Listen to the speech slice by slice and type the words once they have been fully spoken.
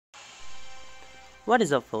What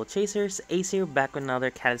is up, fellow chasers? Ace here, back with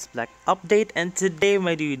another Cat Black update, and today,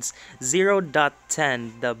 my dudes,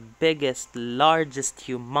 0.10, the biggest, largest,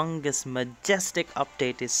 humongous, majestic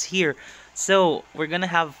update is here. So we're gonna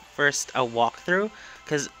have first a walkthrough,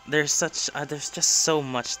 cause there's just so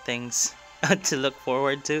much things to look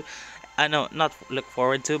forward to. No, not look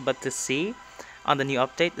forward to, but to see on the new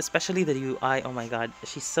update, especially the UI. Oh my God,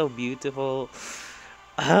 she's so beautiful.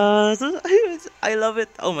 I love it.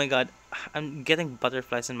 Oh my God, I'm getting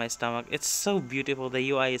butterflies in my stomach. It's so beautiful.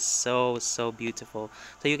 The UI is so beautiful.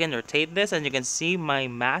 So you can rotate this and you can see my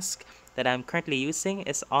mask that I'm currently using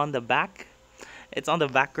is on the back. It's on the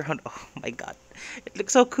background. Oh my God, it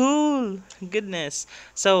looks so cool. Goodness.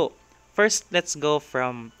 So first, let's go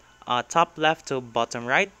from top left to bottom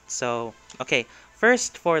right. So okay,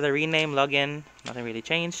 first for the rename login, nothing really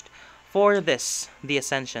changed. For this, the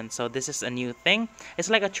Ascension, so this is a new thing. It's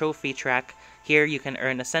like a trophy track. Here you can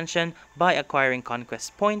earn Ascension by acquiring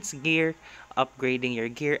conquest points, gear, upgrading your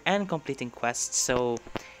gear, and completing quests. So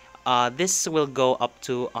this will go up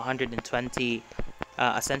to 120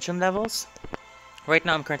 Ascension levels. Right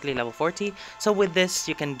now I'm currently level 40. So with this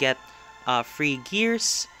you can get free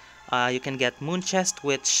gears. You can get Moon Chest,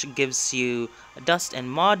 which gives you dust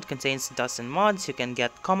and mod, contains dust and mods. You can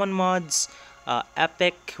get common mods,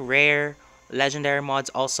 epic, rare, legendary mods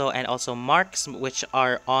also, and also marks, which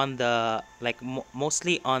are on the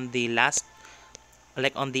mostly on the last,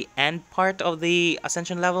 like on the end part of the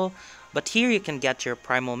ascension level. But here you can get your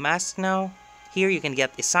primal mask now. Here you can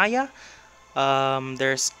get Isaiah.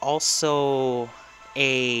 There's also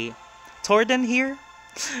a Torden here,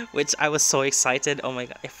 which I was so excited. Oh my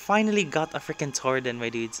God, I finally got a freaking Torden, my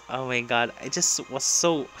dudes. Oh my God, I just was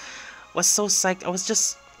so psyched. I was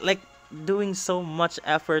just like doing so much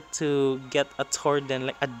effort to get a Torden,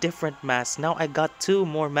 like a different mask. Now I got 2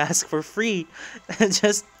 more masks for free,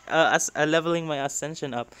 just leveling my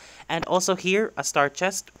ascension up. And also here a star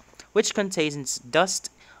chest, which contains dust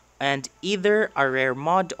and either a rare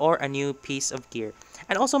mod or a new piece of gear.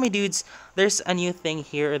 And also, my dudes, there's a new thing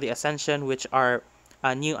here, the Ascension, which are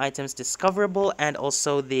new items discoverable and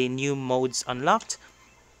also the new modes unlocked.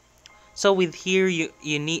 So with here, you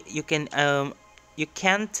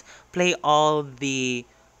can't play all the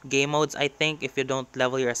game modes. I think if you don't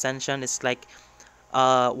level your Ascension, it's like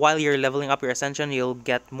while you're leveling up your Ascension, you'll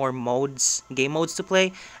get more modes, game modes to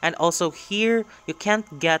play. And also here, you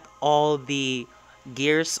can't get all the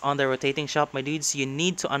gears on the rotating shop, my dudes. You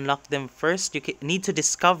need to unlock them first. You need to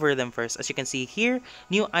discover them first. As you can see here,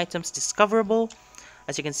 new items discoverable.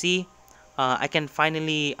 As you can see, I can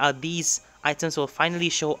finally these items will finally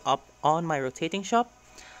show up on my rotating shop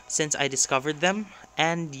since I discovered them.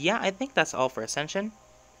 And yeah, I think that's all for Ascension.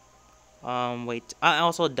 Wait,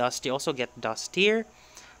 also dust. You also get dust here.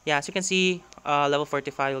 Yeah, as you can see, level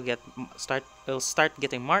 45 you'll start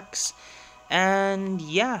getting marks. And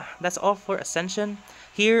yeah, that's all for Ascension.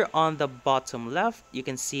 Here on the bottom left, you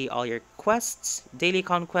can see all your quests, daily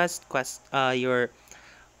conquest, your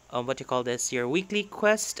what you call this, your weekly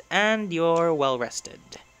quest, and your well rested.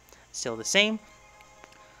 Still the same.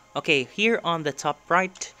 Okay, here on the top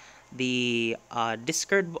right, the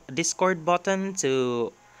Discord button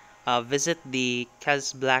to visit the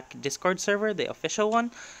Kaz Black Discord server, the official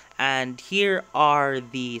one. And here are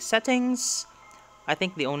the settings. I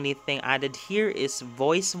think the only thing added here is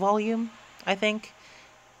voice volume, I think.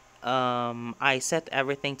 I set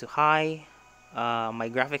everything to high. My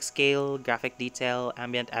graphic scale, graphic detail,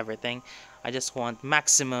 ambient, everything. I just want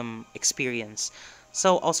maximum experience.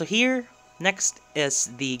 So also here, next is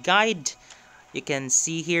the guide. You can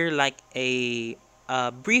see here like a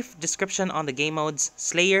brief description on the game modes.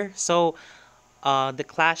 Slayer. So the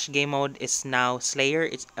Clash game mode is now Slayer.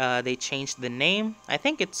 They changed the name. I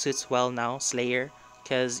think it suits well now, Slayer,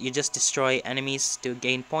 because you just destroy enemies to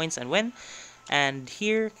gain points and win. And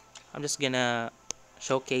here, I'm just gonna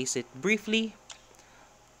showcase it briefly.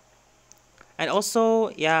 And also,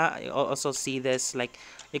 yeah, you also see this, like,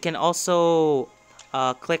 you can also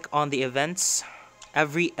click on the events,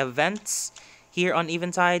 every events here on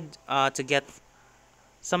Eventide to get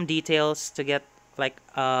some details, to get like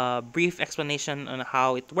a brief explanation on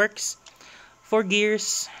how it works. For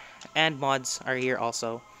gears and mods are here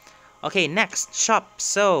also. Okay, next, shop.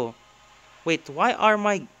 So, wait, why are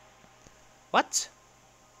my... What?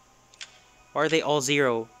 Or are they all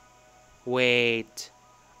 0? Wait,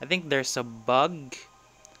 I think there's a bug.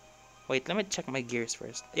 Wait, let me check my gears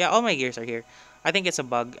first. Yeah, all my gears are here. I think it's a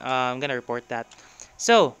bug. I'm gonna report that.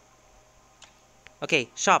 So, okay,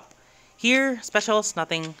 shop. Here, specials,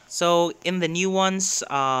 nothing. So, in the new ones,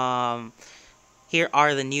 here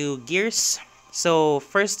are the new gears. So,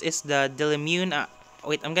 first is the Delimmune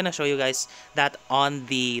wait, I'm gonna show you guys that on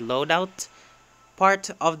the loadout part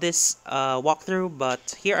of this walkthrough,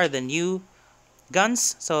 but here are the new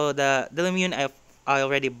guns. So the Dillimune, I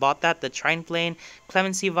already bought that, the Trine Plane,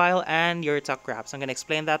 Clemency Vial, and Yurtok Grabs. I'm gonna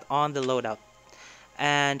explain that on the loadout.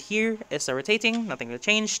 And here is the rotating, nothing really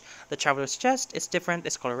changed. The Traveler's Chest is different,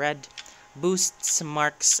 it's color red. Boosts,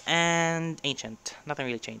 marks, and ancient, nothing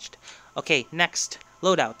really changed. Okay, next,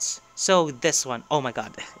 loadouts. So this one, oh my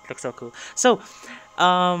god, it looks so cool. So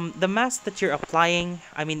the mask that you're applying,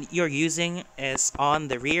 you're using, is on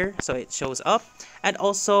the rear, so it shows up. And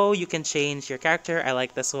also, you can change your character. I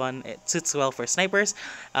like this one. It suits well for snipers.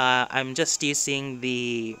 I'm just using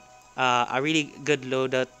the a really good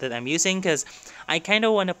loadout that I'm using because I kind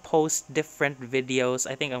of want to post different videos.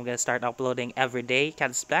 I think I'm gonna start uploading every day,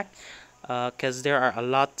 Cat's Black, because there are a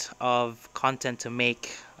lot of content to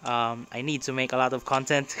make. I need to make a lot of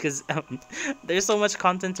content because there's so much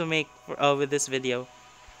content to make with this video.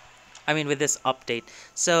 With this update.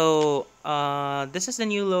 So this is the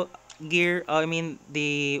new gear.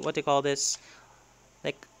 The what do you call this?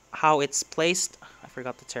 Like how it's placed. I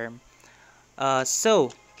forgot the term.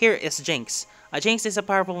 So here is Jinx. Jinx is a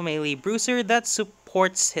powerful melee bruiser that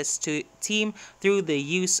supports his team through the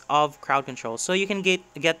use of crowd control. So you can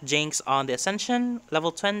get Jinx on the Ascension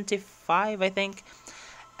level 25, I think.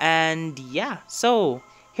 And yeah, so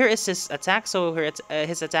here is his attack. So here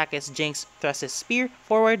his attack is Jinx thrusts his spear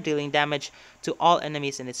forward, dealing damage to all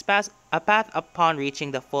enemies in his path. Upon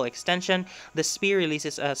reaching the full extension, the spear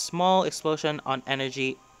releases a small explosion of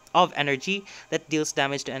energy that deals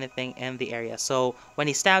damage to anything in the area. So when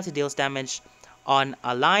he stabs, he deals damage on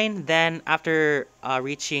a line. Then after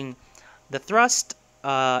reaching the thrust,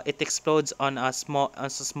 it explodes on a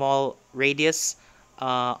small radius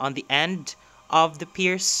on the end of the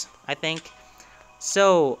pierce, I think.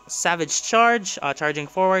 So, Savage Charge, charging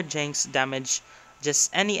forward, Jinx damage just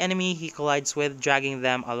any enemy he collides with, dragging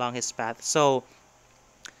them along his path. So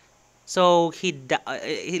he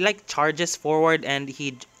like charges forward and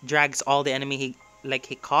he drags all the enemy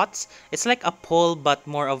he caught. It's like a pull, but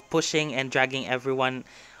more of pushing and dragging everyone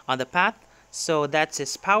on the path. So that's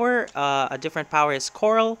his power. A different power is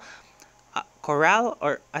Corral,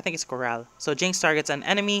 or I think it's Corral. So Jinx targets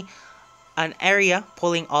an area,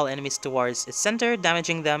 pulling all enemies towards its center,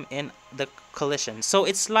 damaging them in the collision. So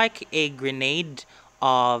it's like a grenade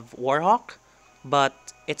of Warhawk, but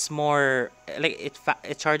it's more like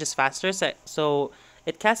it charges faster. So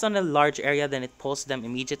it casts on a large area, then it pulls them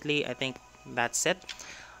immediately. I think that's it.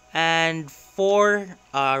 And for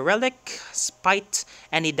Relic, Spite,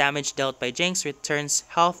 any damage dealt by Jinx returns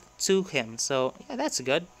health to him. So yeah, that's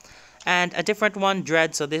good. And a different one,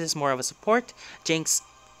 Dread. So this is more of a support. Jinx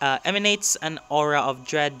emanates an aura of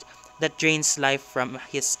dread that drains life from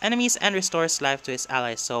his enemies and restores life to his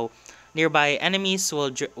allies. So nearby enemies will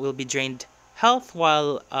be drained health,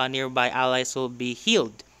 while nearby allies will be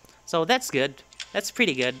healed. So that's good. That's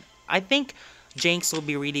pretty good. I think Jinx will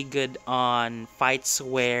be really good on fights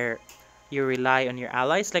where you rely on your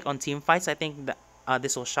allies, like on team fights. I think that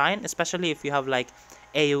this will shine, especially if you have like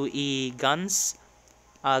AoE guns,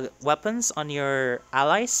 weapons on your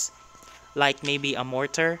allies, like maybe a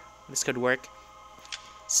mortar. This could work.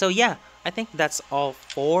 So yeah, I think that's all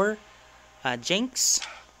for Jinx.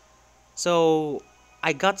 So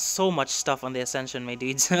I got so much stuff on the Ascension, my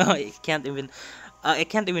dudes. I can't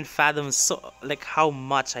even fathom how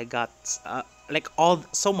much I got.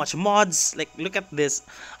 So much mods. Like, look at this.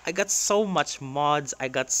 I got so much mods. I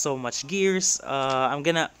got so much gears. I'm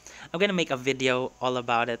gonna make a video all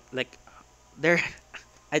about it. Like, there.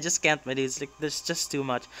 I just can't, my dudes. Like, there's just too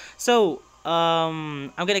much. So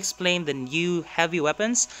I'm gonna explain the new heavy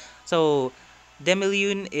weapons. So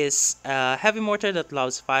Demilune is a heavy mortar that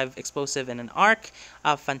allows 5 explosive in an arc.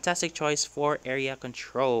 A fantastic choice for area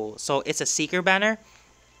control. So it's a seeker banner.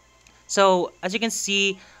 So as you can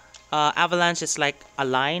see, avalanche is like a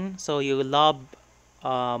line. So you lob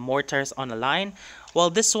mortars on a line. Well,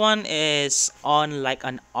 this one is on like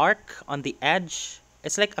an arc on the edge.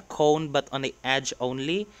 It's like a cone, but on the edge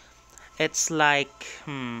only. It's like,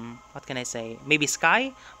 what can I say? Maybe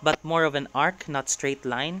sky, but more of an arc, not straight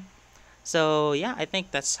line. So yeah, I think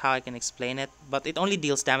that's how I can explain it. But it only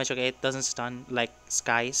deals damage, okay? It doesn't stun like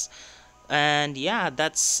skies. And yeah,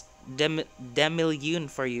 that's Demilune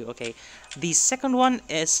for you, okay? The second one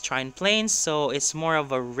is Trine Planes, so it's more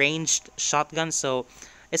of a ranged shotgun. So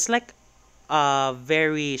it's like a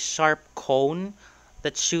very sharp cone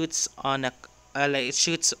that shoots on a it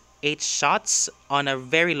shoots 8 shots on a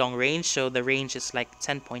very long range. So the range is like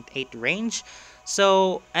 10.8 range.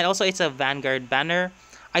 So, and also it's a Vanguard banner.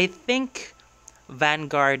 I think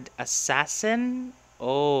Vanguard Assassin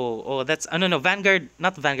Oh, that's no, no, Vanguard,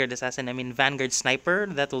 not Vanguard Assassin. I mean Vanguard Sniper.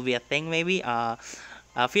 That will be a thing maybe.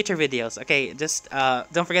 Future videos. Okay, just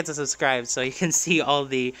don't forget to subscribe so you can see all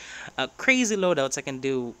the crazy loadouts I can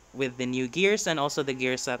do with the new gears and also the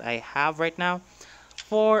gears that I have right now.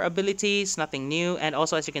 For abilities, nothing new. And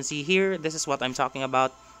also, as you can see here, this is what I'm talking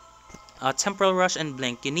about. Temporal Rush and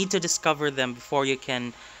Blink. You need to discover them before you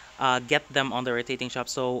can get them on the rotating shop.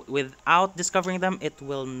 So without discovering them, it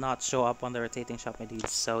will not show up on the rotating shop, my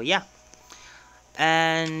dudes. So yeah.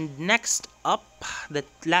 And next up, the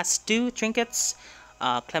last two trinkets.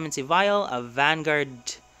 Clemency Vial, a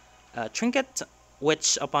Vanguard trinket,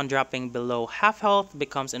 which upon dropping below half health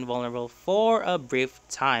becomes invulnerable for a brief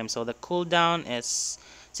time. So the cooldown is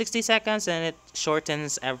 60 seconds and it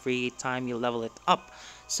shortens every time you level it up.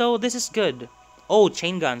 So this is good. Oh,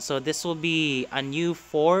 chain gun. So this will be a new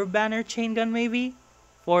 4-banner chain gun maybe?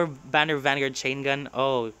 4-banner Vanguard chain gun.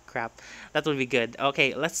 Oh crap. That will be good.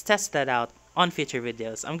 Okay, let's test that out on future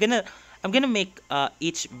videos. I'm gonna make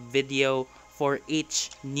each video for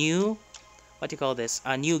each new, what do you call this,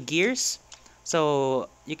 new gears, so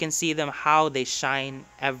you can see them how they shine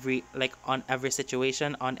on every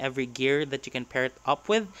situation, on every gear that you can pair it up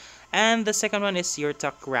with. And the second one is your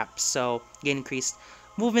tuck wrap, so you increased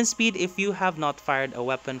movement speed if you have not fired a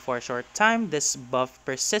weapon for a short time. This buff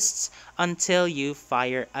persists until you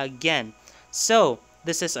fire again. So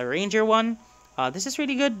this is a ranger one. This is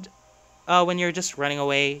really good when you're just running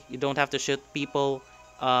away. You don't have to shoot people.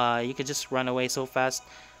 You can just run away so fast.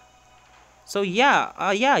 So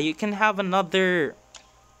yeah, you can have another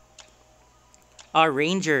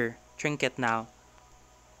ranger trinket now.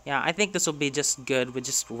 Yeah, I think this will be just good with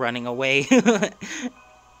just running away.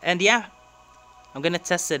 And yeah, I'm gonna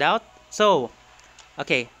test it out. So,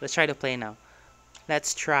 okay, let's try to play now.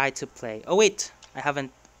 Let's try to play. Oh wait, I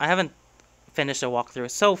haven't finished the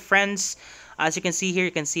walkthrough. So friends, as you can see here,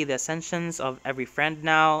 you can see the ascensions of every friend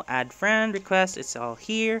now. Add friend request, it's all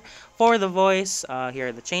here. For the voice, here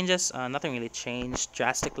are the changes. Nothing really changed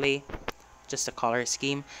drastically, just a color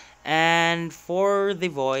scheme. And for the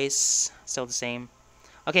voice, still the same.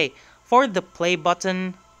 Okay, for the play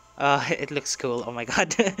button, it looks cool. Oh my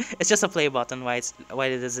god, it's just a play button. Why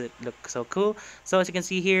does it look so cool? So as you can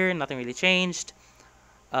see here, nothing really changed.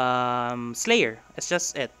 Slayer, it's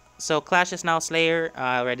just it. So Clash is now Slayer.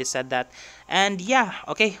 I already said that. And yeah,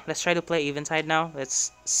 okay, let's try to play Eventide now.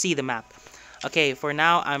 Let's see the map. Okay, for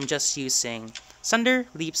now I'm just using Sunder,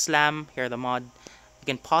 Leap Slam. Here are the mod. You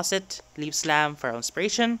can pause it, Leap Slam for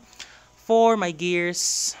inspiration. For my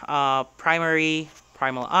gears, Primary,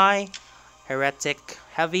 Primal Eye, Heretic,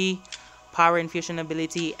 Heavy, Power Infusion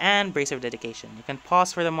ability, and Brace of Dedication. You can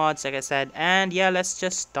pause for the mods, like I said. And yeah, let's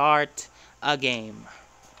just start a game.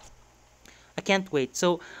 I can't wait.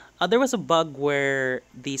 So there was a bug where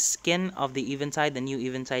the skin of the Eventide, the new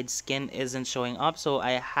Eventide skin, isn't showing up. So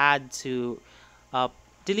I had to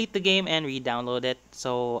delete the game and re-download it.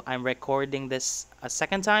 So I'm recording this a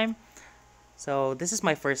second time. So this is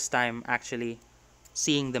my first time actually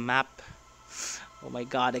seeing the map. Oh my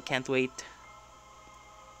god, I can't wait.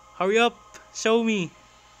 Hurry up, show me.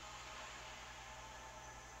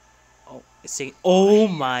 Oh, it's saying, oh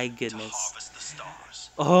my goodness.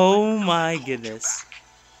 Oh my goodness.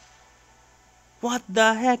 What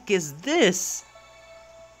the heck is this?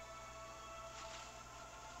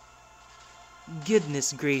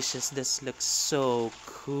 Goodness gracious, this looks so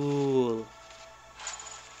cool.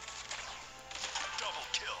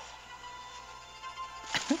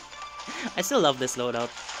 I still love this loadout.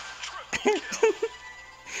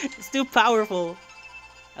 It's too powerful.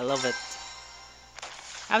 I love it.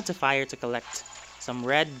 I have to fire to collect some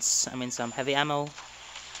reds, some heavy ammo.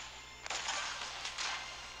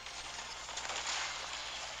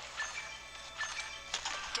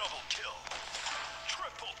 Double kill.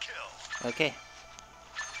 Triple kill. Okay.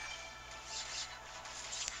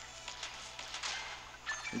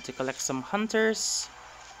 Need to collect some hunters.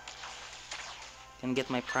 Can get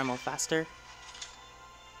my primal faster.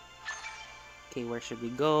 Okay, where should we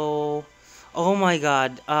go? Oh my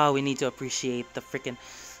god. We need to appreciate the freaking...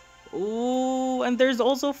 Ooh, and there's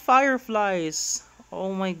also fireflies.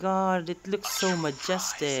 Oh my god, it looks so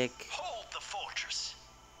majestic. Hold the fortress.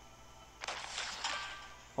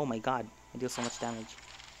 Oh my god, I deal so much damage.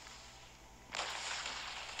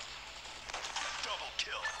 Double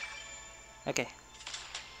kill. Okay.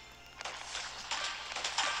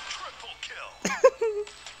 Triple kill.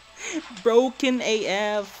 Broken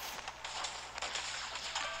AF.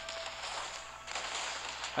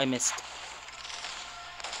 I missed.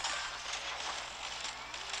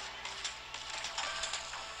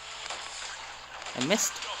 I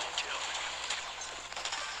missed. Double kill.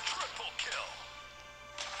 Triple kill.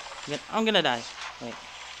 I'm gonna die. Wait.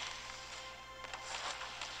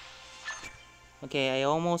 Okay, I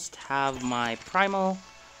almost have my primal.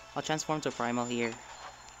 I'll transform to primal here.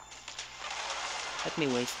 Let me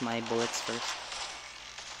waste my bullets first.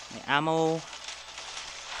 My ammo.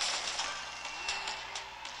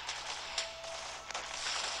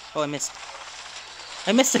 Oh, I missed.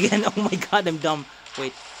 I missed again. Oh my god, I'm dumb.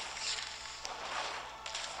 Wait.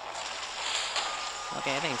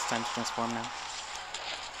 Okay, I think it's time to transform now.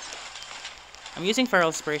 I'm using Feral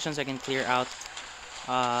Inspiration so I can clear out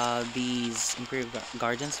these Imperial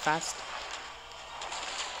Guardians fast.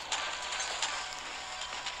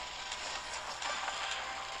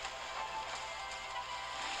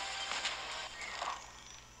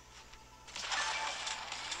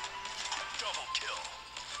 Double kill.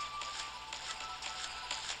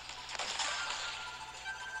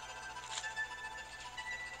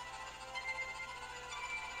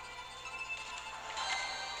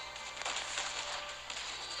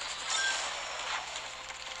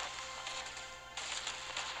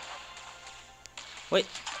 Wait,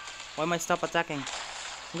 why am I stop attacking?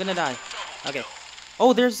 I'm gonna die. Double Okay. kill.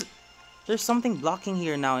 Oh, there's something blocking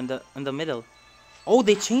here now in the middle. Oh,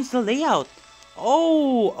 they changed the layout.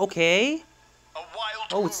 Oh, okay. A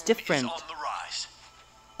wild Oh, it's moon different. is on the rise.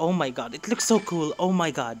 Oh my god, it looks so cool. Oh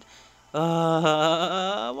my god.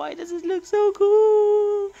 Why does it look so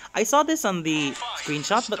cool? I saw this on the Find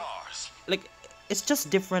screenshot, the but stars. like it's just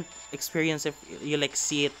different experience if you like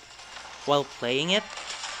see it while playing it.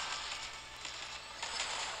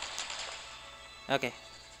 Okay,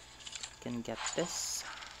 can get this.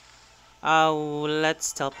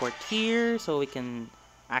 Let's teleport here so we can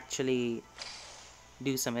actually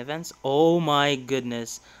do some events. Oh my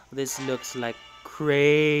goodness, this looks like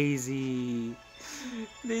crazy.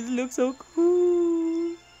 This looks so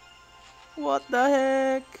cool. What the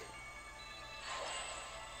heck?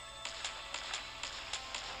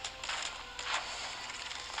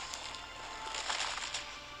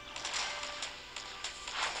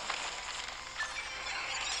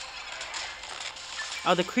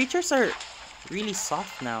 Oh, the creatures are really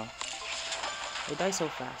soft now. They die so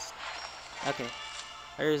fast. Okay.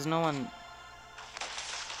 There is no one.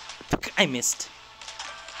 I missed.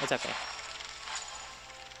 It's okay.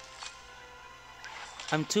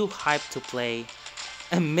 I'm too hyped to play.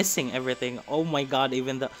 I'm missing everything. Oh my god,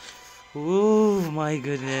 even the... Ooh, my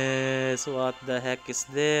goodness. What the heck is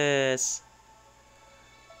this?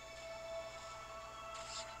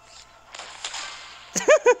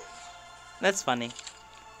 That's funny.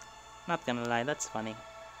 Not gonna lie, that's funny.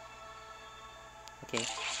 Okay.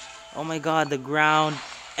 Oh my god, the ground.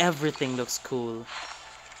 Everything looks cool.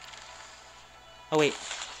 Oh wait.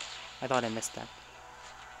 I thought I missed that.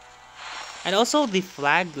 And also the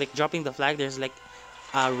flag, like dropping the flag, there's like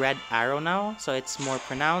a red arrow now. So it's more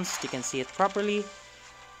pronounced. You can see it properly.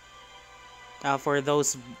 For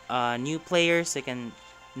those new players, they can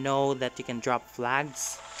know that you can drop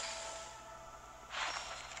flags.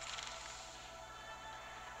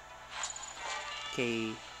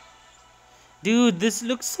 Okay. Dude, this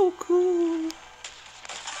looks so cool.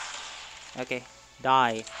 Okay,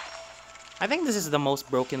 die. I think this is the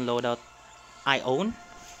most broken loadout I own.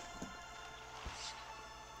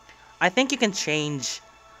 I think you can change...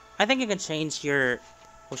 I think you can change your...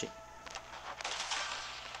 Oh shit.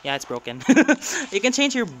 Yeah, it's broken. You can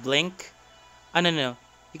change your blink. Oh, no.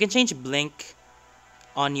 You can change blink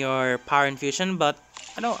on your power infusion, but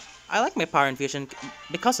I like my power infusion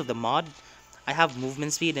because of the mod. I have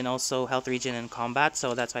movement speed and also health regen in combat,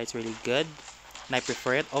 so that's why it's really good. And I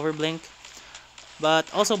prefer it over blink.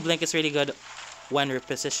 But also blink is really good when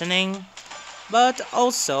repositioning. But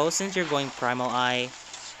also, since you're going primal eye,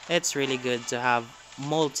 it's really good to have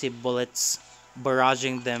multi-bullets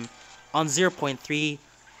barraging them on 0.3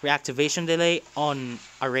 reactivation delay on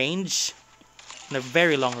a range, on a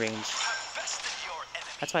very long range.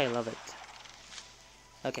 That's why I love it.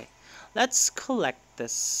 Okay, let's collect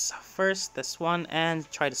this. First, this one, and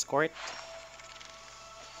try to score it.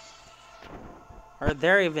 Are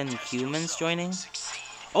there even humans joining?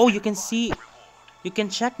 Oh, you can see, you can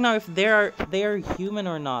check now if they are human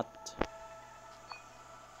or not.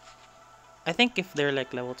 I think if they're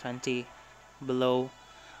like level 20 below.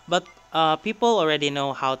 But people already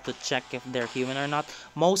know how to check if they're human or not.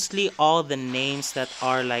 Mostly all the names that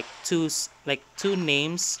are like two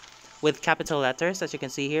names with capital letters, as you can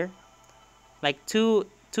see here. Like two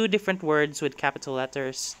different words with capital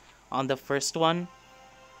letters on the first one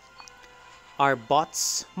are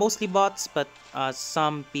bots, mostly bots, but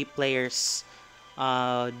some players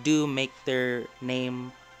do make their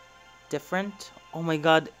name different. Oh my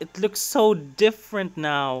god, it looks so different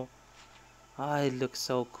now. Ah, it looks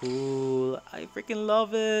so cool. I freaking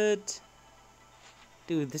love it.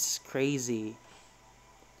 Dude, this is crazy.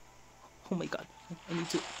 Oh my god. I need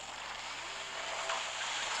to...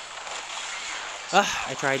 Ah,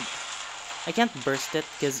 I tried. I can't burst it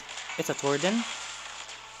because it's a Torden.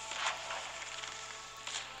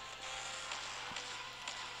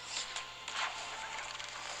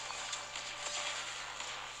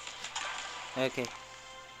 Okay.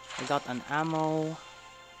 I got an ammo.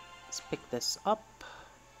 Let's pick this up.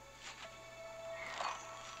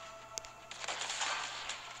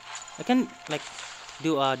 I can, like,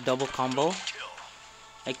 do a double combo.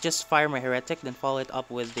 Like, just fire my Heretic, then follow it up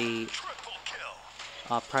with the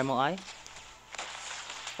Primal Eye.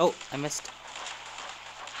 Oh, I missed.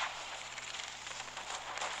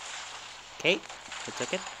 Okay, I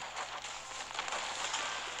took it.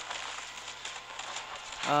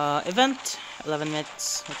 Event, 11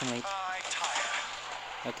 minutes. We can wait.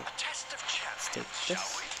 Okay, let's take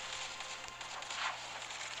this.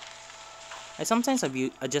 I sometimes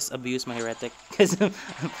just abuse my Heretic because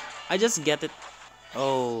I just get it.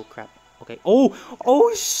 Oh crap. Okay.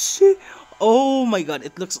 Oh shit. Oh my god,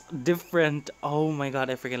 it looks different. Oh my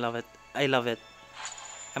god, I freaking love it. I love it.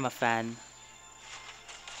 I'm a fan.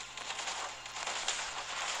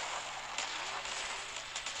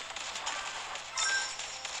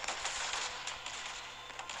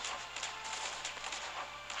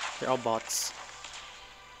 They're all bots.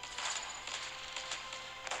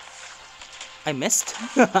 I missed.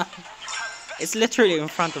 It's literally in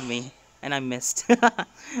front of me, and I missed.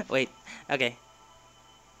 Wait. Okay.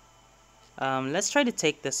 Let's try to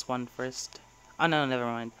take this one first. Oh no, never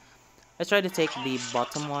mind. Let's try to take the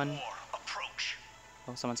bottom one.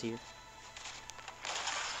 Oh, someone's here.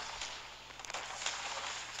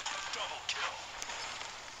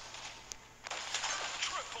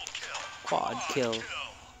 Quad kill.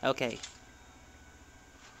 Okay.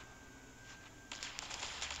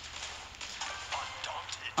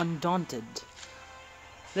 Undaunted.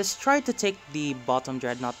 Let's try to take the bottom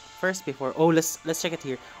dreadnought first before. Oh, let's check it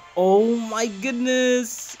here. Oh my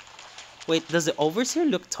goodness. Wait, does the overseer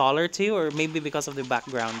look taller too, or maybe because of the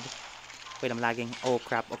background? Wait, I'm lagging. Oh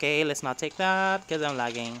crap. Okay, let's not take that because I'm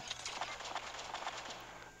lagging.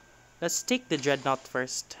 Let's take the dreadnought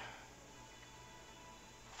first.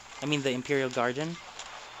 I mean the Imperial Guardian.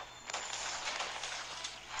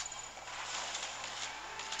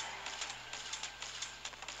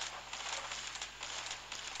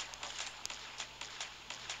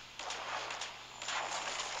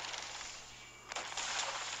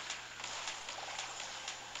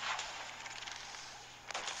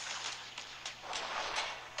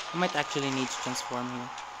 I might actually need to transform here.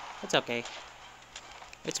 It's okay.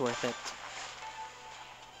 It's worth it.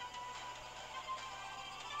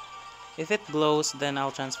 If it glows, then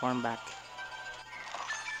I'll transform back.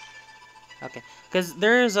 Okay, because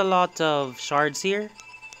there's a lot of shards here.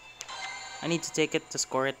 I need to take it to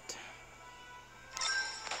score it.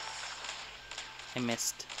 I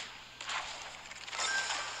missed.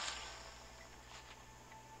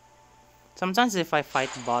 Sometimes if I fight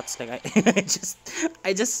bots, like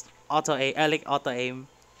I just auto aim. I like auto aim.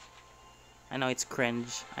 I know it's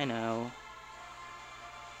cringe. I know.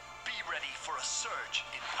 Be ready for a surge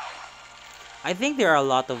in power. I think there are a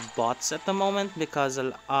lot of bots at the moment because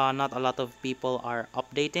not a lot of people are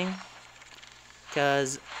updating.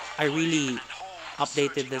 Because I really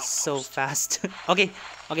updated this so fast. Okay,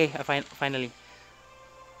 I finally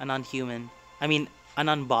a non-human. I mean a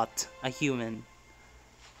non-bot, a human.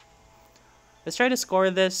 Let's try to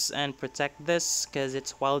score this and protect this because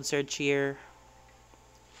it's wild surge here.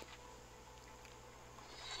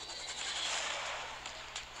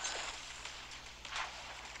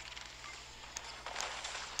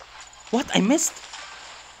 What? I missed?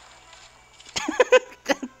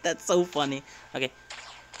 That's so funny. Okay.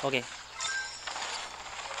 Okay.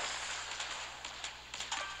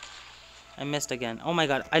 I missed again. Oh my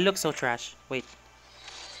god, I look so trash. Wait.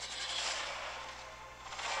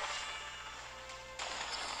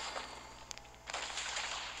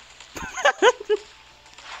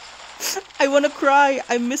 I wanna cry.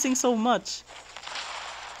 I'm missing so much.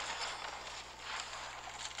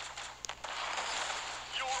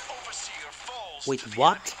 Wait,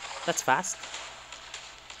 what? That's fast.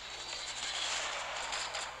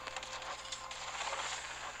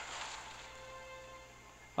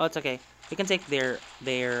 Oh, it's okay. We can take their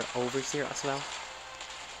overseer as well.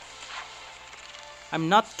 I'm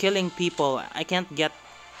not killing people. I can't get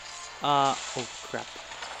oh crap.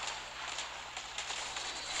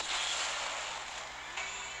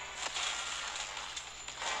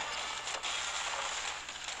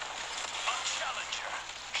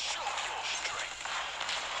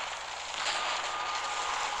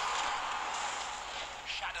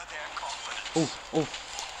 shatter their confidence. Oh, oh.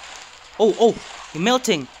 Oh, oh. He's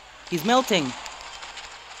melting. He's melting.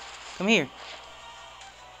 Come here.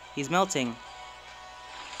 He's melting.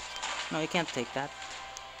 No, you can't take that.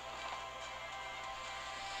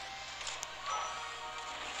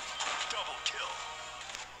 Double kill.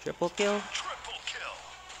 Triple kill. Triple kill.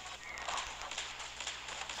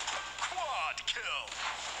 Quad kill.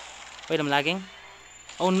 Wait, I'm lagging.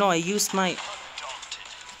 Oh no, I used my... Undaunted.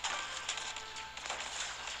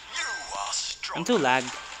 You are strong. I'm too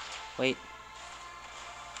lagged. Wait.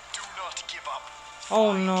 Do not give up.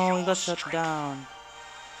 Oh Find no, your he got shut strength. down.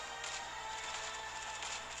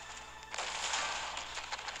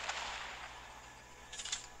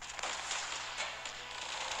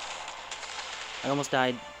 I almost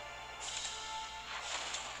died.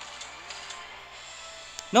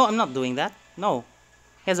 No, I'm not doing that. No.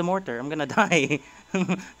 He has a mortar. I'm gonna die.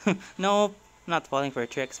 No, I'm not falling for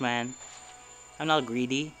tricks, man. I'm not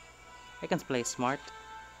greedy. I can play smart.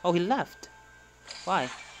 Oh, he left. Why?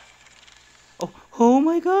 Oh, oh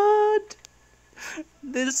my god!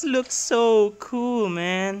 This looks so cool,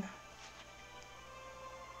 man.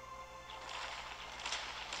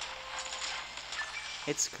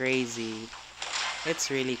 It's crazy. It's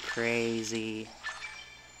really crazy.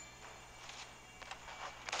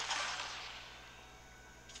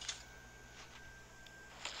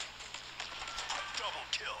 Double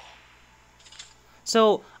kill.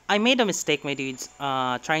 So, I made a mistake, my dudes,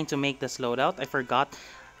 trying to make this loadout. I forgot.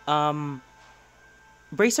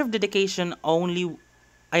 Bracer of Dedication only...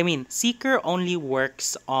 I mean, Seeker only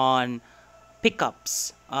works on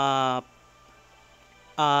pickups. What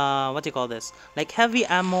do you call this? Like heavy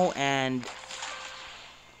ammo and...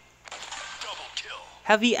 Double kill.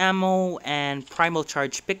 Heavy ammo and primal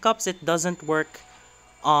charge pickups. It doesn't work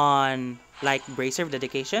on, like, Bracer of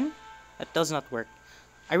Dedication. It does not work.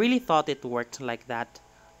 I really thought it worked like that.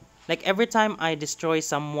 Like, every time I destroy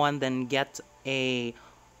someone, then get a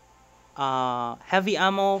heavy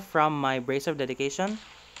ammo from my Bracer of Dedication.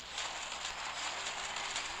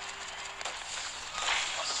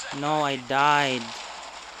 No, I died.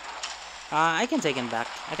 I can take him back.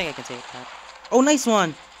 I think I can take it back. Oh, nice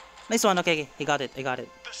one! Nice one. Okay, okay. He got it. I got it.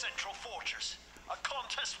 The central fortress. A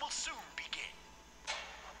contest will soon begin.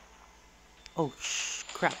 Oh,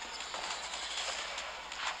 crap.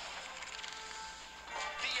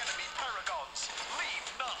 The enemy paragons leave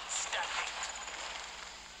none standing.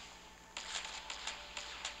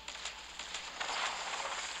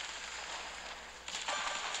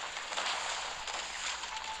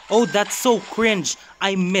 Oh, that's so cringe.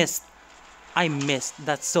 I missed. I missed.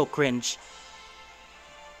 That's so cringe.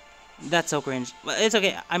 That's so cringe. But it's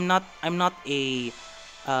okay. I'm not a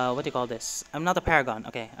what do you call this? I'm not a paragon.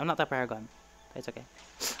 Okay, I'm not a paragon. It's okay.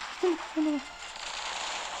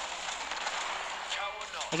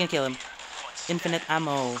 I can kill him. Infinite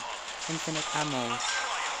ammo. Infinite ammo.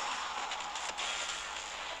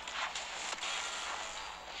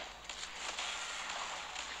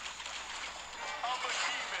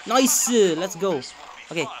 Nice! Let's go.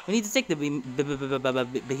 Okay, we need to take the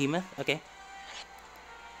behemoth. Okay.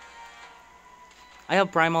 I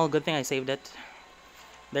have primal. Good thing I saved it.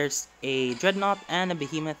 There's a dreadnought and a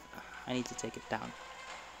behemoth. I need to take it down.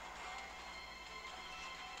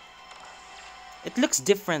 It looks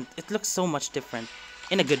different. It looks so much different.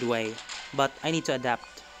 In a good way. But I need to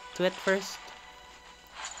adapt to it first.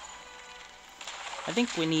 I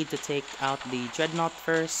think we need to take out the dreadnought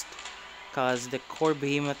first. Because the core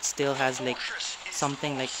behemoth still has like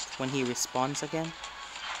something like when he respawns again.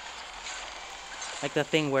 Like the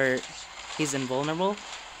thing where he's invulnerable.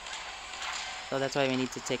 So that's why we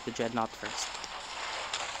need to take the dreadnought first.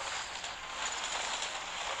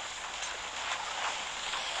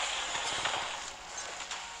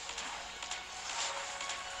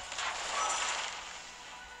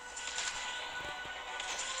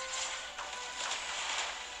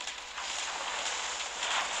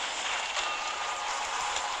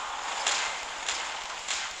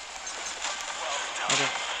 Okay.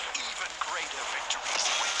 Even greater victories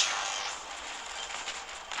await you.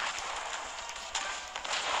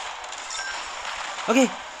 Okay.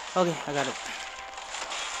 Okay, I got it.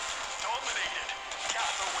 Dominated.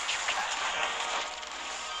 Gather what you can.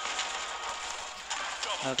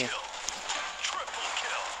 Double Okay. kill. Triple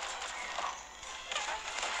kill.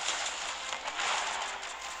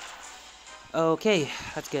 Okay,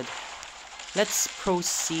 that's good. Let's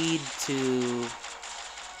proceed to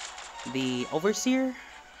the Overseer. Look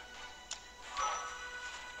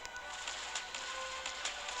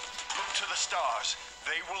to the stars.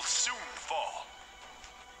 They will soon fall.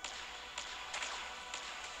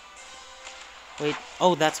 Wait,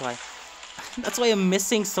 oh, that's why. That's why I'm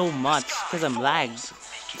missing so much, because I'm lagged.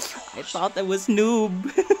 I thought I was noob.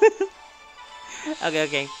 Okay,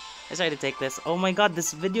 okay. Let's try to take this. Oh my god,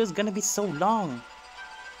 this video is gonna be so long.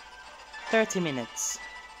 30 minutes.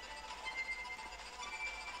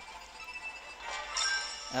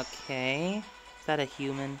 Okay. Is that a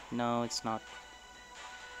human? No, it's not.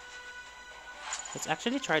 Let's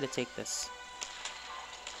actually try to take this.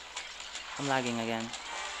 I'm lagging again.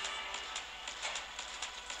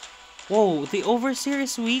 Whoa, the Overseer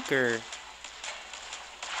is weaker.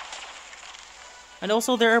 And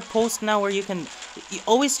also there are posts now where you can... You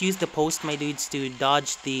always use the post, my dudes, to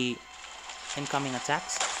dodge the incoming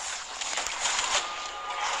attacks.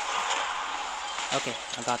 Okay,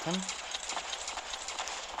 I got him.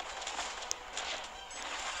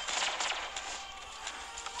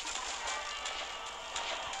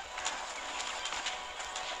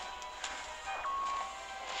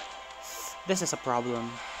 This is a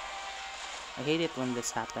problem. I hate it when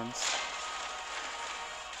this happens.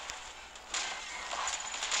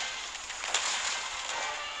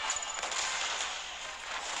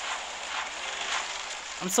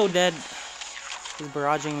 I'm so dead. He's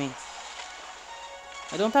barraging me.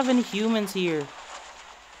 I don't have any humans here.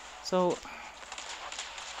 So... The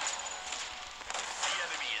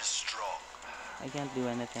enemy is strong. I can't do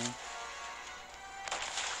anything.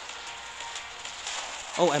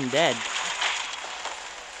 Oh, I'm dead.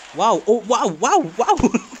 Wow, oh, wow, wow, wow!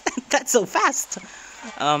 That's so fast!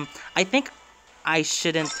 I think I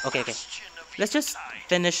shouldn't... Okay, okay. Let's just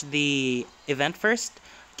finish the event first,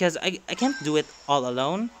 because I can't do it all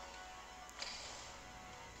alone.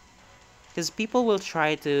 Because people will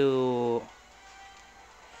try to...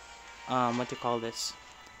 what do you call this?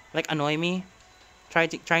 Like, annoy me.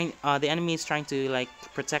 The enemy is trying to, like,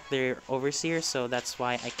 protect their overseer, so that's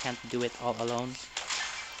why I can't do it all alone.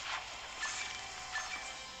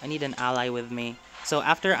 I need an ally with me. So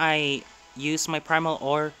after I use my primal,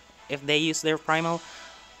 or if they use their primal,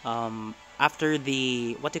 after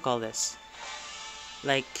the... What do you call this?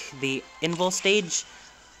 Like, the invul stage,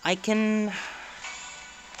 I can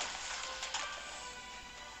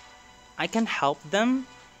help them.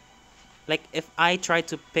 Like, if I try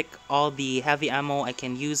to pick all the heavy ammo, I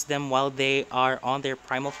can use them while they are on their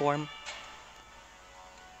primal form.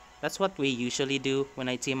 That's what we usually do when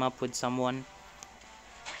I team up with someone.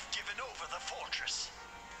 We've given over the fortress.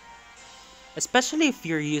 Especially if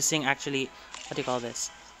you're using, actually, what do you call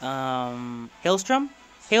this? Hailstrom?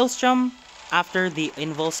 Hailstrom, after the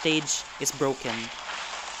invul stage, is broken.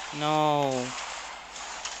 No.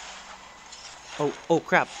 Oh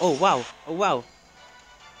crap. Oh wow. Oh wow.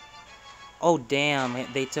 Oh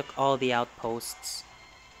damn, they took all the outposts.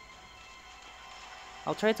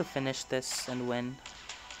 I'll try to finish this and win.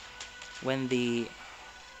 When the...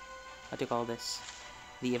 What do you call this?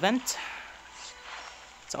 The event.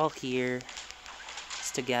 It's all here. It's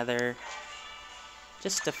together.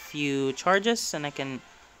 Just a few charges and I can...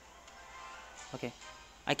 Okay.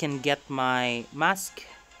 I can get my mask.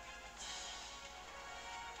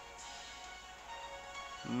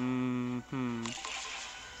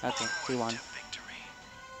 Okay, we won.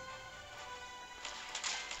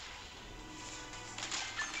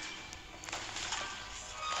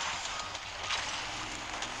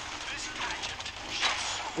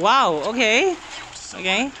 Wow, okay.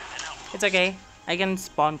 Okay. It's okay. I can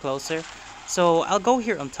spawn closer. So I'll go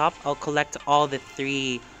here on top. I'll collect all the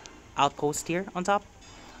 3 outposts here on top.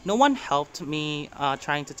 No one helped me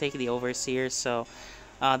trying to take the overseer, so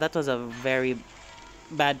that was a very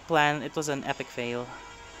bad plan. It was an epic fail.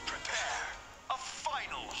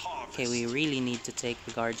 Okay, we really need to take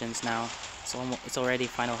the guardians now. It's already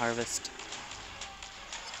final harvest. The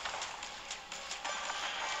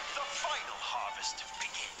final harvest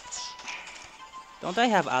begins. Don't I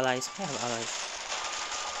have allies? I have allies.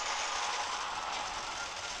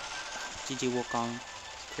 GG Wukong.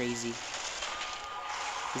 Crazy.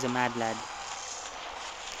 He's a mad lad.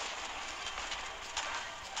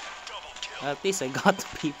 At least I got the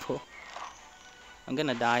people. I'm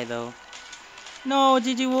gonna die though. No,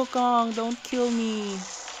 GG Wukong, don't kill me.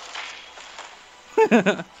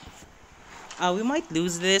 We might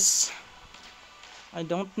lose this. I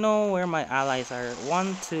don't know where my allies are.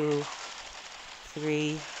 1, 2,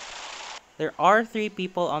 3. There are 3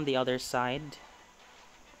 people on the other side.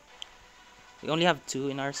 We only have 2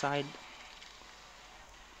 in our side.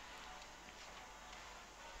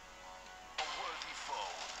 A worthy foe.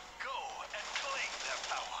 Go and claim their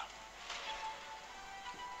power.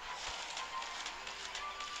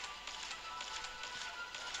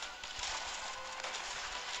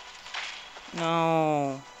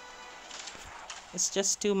 No. It's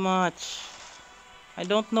just too much. I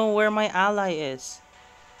don't know where my ally is.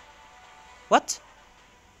 What?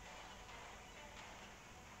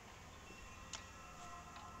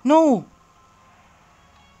 No!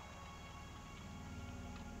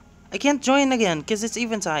 I can't join again because it's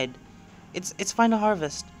Eventide. It's Final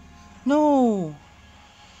Harvest. No!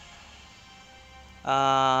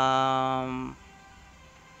 Um...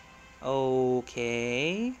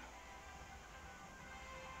 Okay...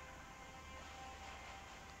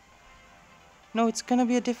 No, it's gonna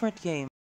be a different game.